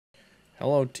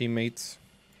Hello, teammates.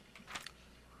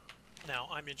 Now,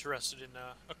 I'm interested in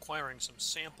acquiring some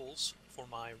samples for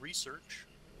my research.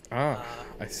 Ah,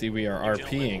 I see we are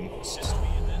RPing. Assist me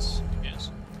in this.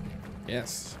 Yes.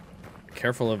 Yes.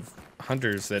 Careful of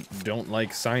hunters that don't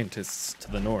like scientists to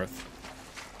the north.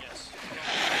 Yes.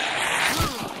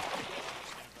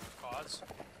 Cause.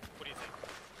 What do you think?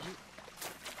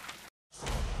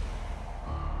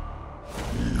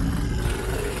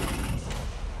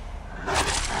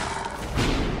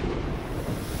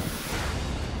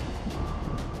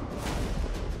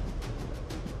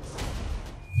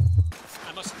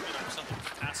 I must admit I'm something of a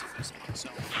pacifist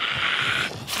myself.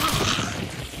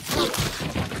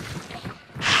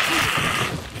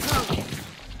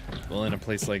 Well, in a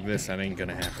place like this, that ain't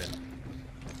gonna happen.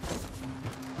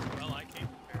 Well, I came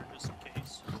prepared just in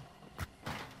case.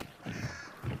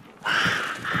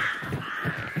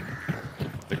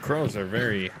 The crows are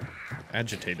very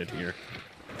agitated here.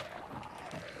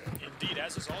 Indeed,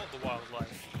 as is all of the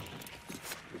wildlife.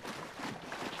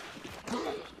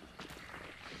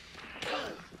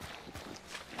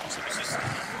 So this is...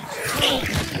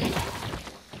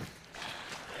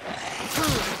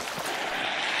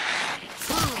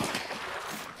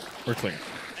 We're clear.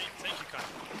 Thank you, Kyle.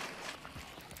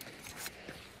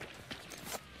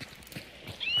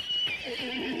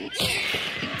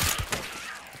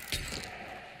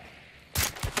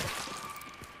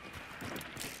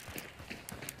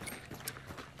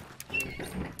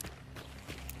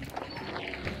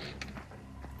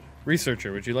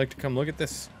 Researcher, would you like to come look at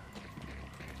this?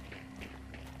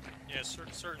 Yes,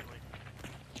 certainly.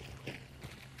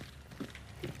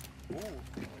 Ooh,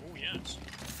 yes.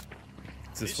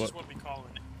 This Is what we call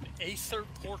an aether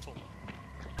portal.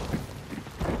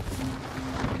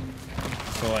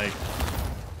 So, like,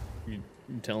 you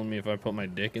telling me if I put my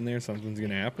dick in there, something's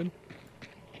gonna happen?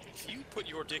 If you put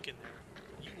your dick in there,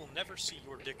 you will never see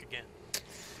your dick again.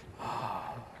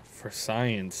 For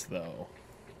science, though.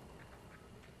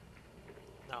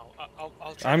 Now,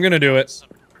 I'll try. I'm gonna do it.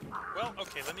 Well,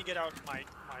 okay, let me get out my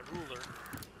ruler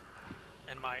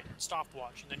and my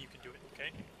stopwatch, and then you can do it,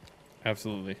 okay?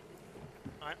 Absolutely.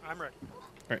 I'm ready.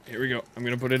 Alright, here we go. I'm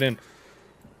gonna put it in.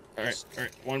 Alright,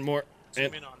 one more. Zoom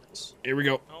And in on this. here we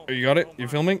go. Oh, Oh, you got it? oh You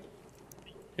my. filming?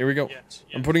 Here we go. Yes,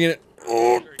 I'm yes. putting it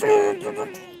in.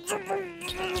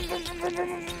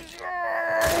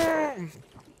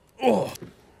 Oh!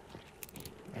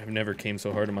 I've never came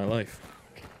so hard in my life.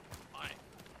 Fine.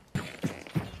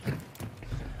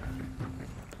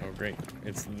 Oh, great.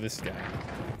 It's this guy.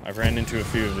 I've ran into a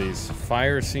few of these.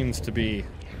 Fire seems to be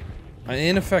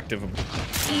ineffective.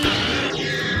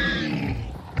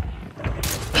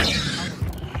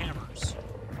 Hammers.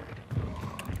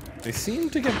 They seem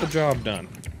to get the job done.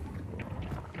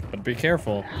 But be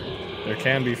careful. There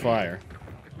can be fire.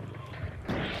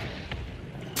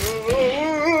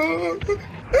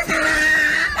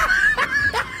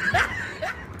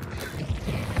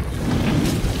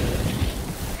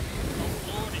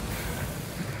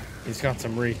 He's got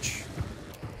some reach.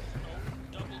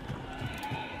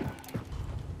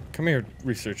 Come here,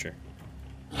 researcher.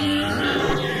 You're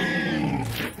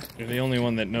the only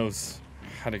one that knows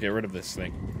how to get rid of this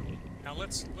thing. Now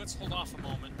let's hold off a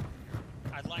moment.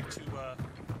 I'd like to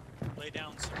lay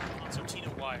down some concertina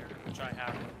wire, which I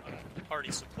have a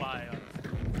hearty supply of.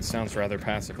 It sounds rather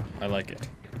passive. I like it.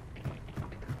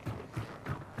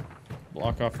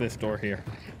 Block off this door here.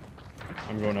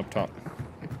 I'm going up top.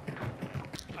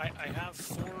 I have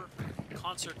 4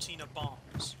 concertina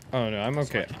bombs. Oh no, I'm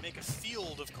okay. So I can make a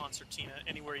field of concertina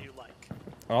anywhere you like.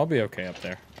 I'll be okay up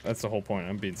there. That's the whole point.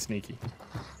 I'm being sneaky.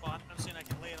 Well, I'm saying I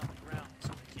can lay it on the ground so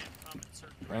they can't come in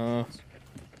certain directions.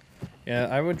 Yeah,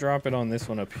 I would drop it on this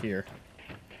one up here.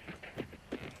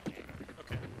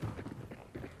 Okay.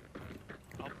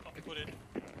 I'll put it...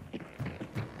 I'm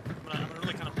gonna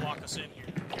really kind of block us in here.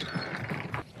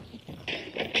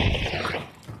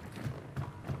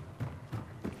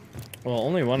 Well,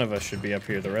 only one of us should be up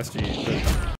here. The rest of you...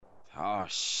 Oh,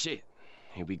 shit.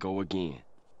 Here we go again.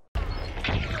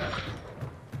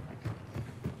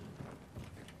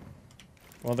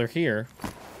 Well, they're here.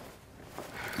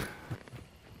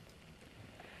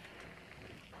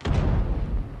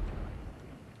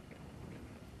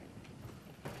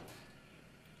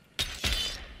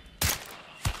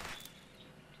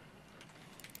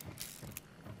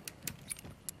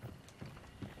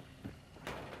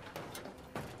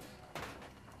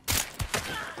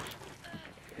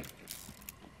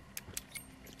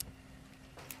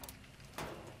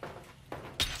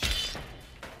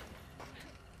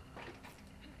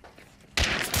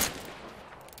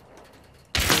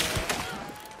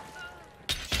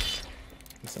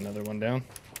 That's another one down.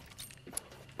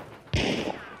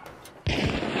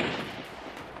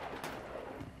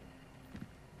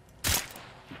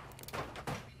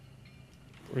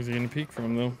 Where's he gonna peek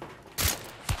from, though?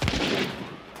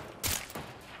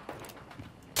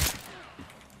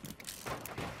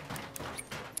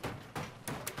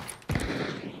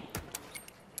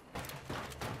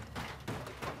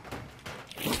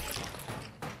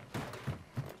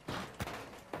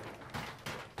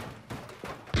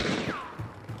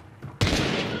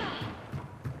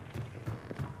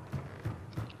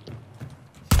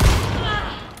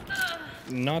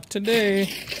 Not today.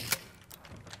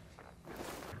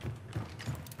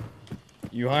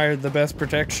 You hired the best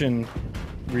protection,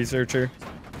 researcher.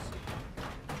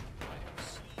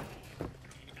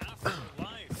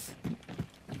 Afterlife.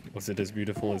 Was it as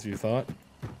beautiful as you thought?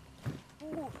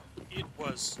 Ooh, it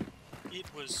was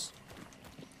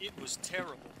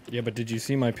terrible. Yeah, but did you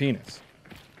see my penis?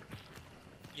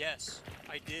 Yes,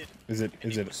 I did. Is it?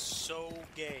 And it was so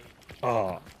gay.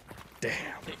 Oh, damn.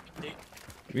 They,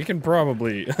 We can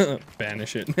probably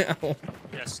banish it now.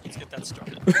 yes, let's get that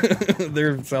started.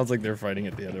 There sounds like they're fighting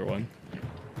at the other one.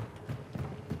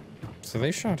 So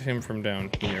they shot him from down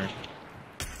here.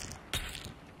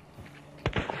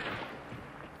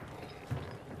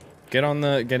 Get in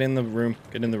the room.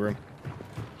 Get in the room.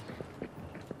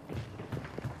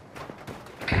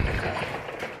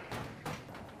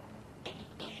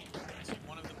 I see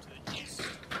one of them to the east.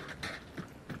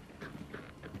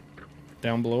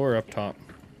 Down below or up top?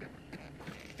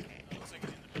 Looks like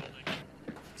he's in the building.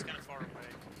 He's kind of far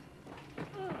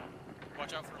away.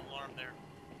 Watch out for an alarm there.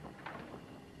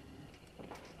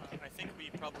 I think we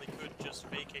probably could just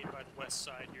vacate by the west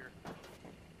side here.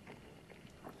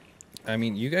 I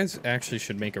mean, you guys actually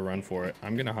should make a run for it.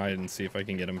 I'm gonna hide and see if I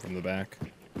can get him from the back.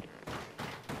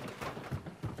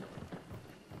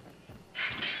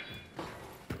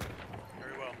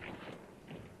 Very well.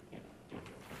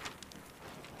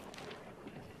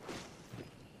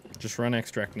 Just run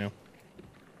extract now.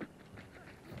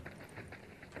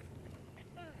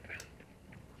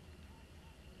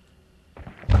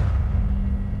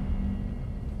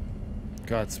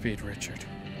 Godspeed, Richard.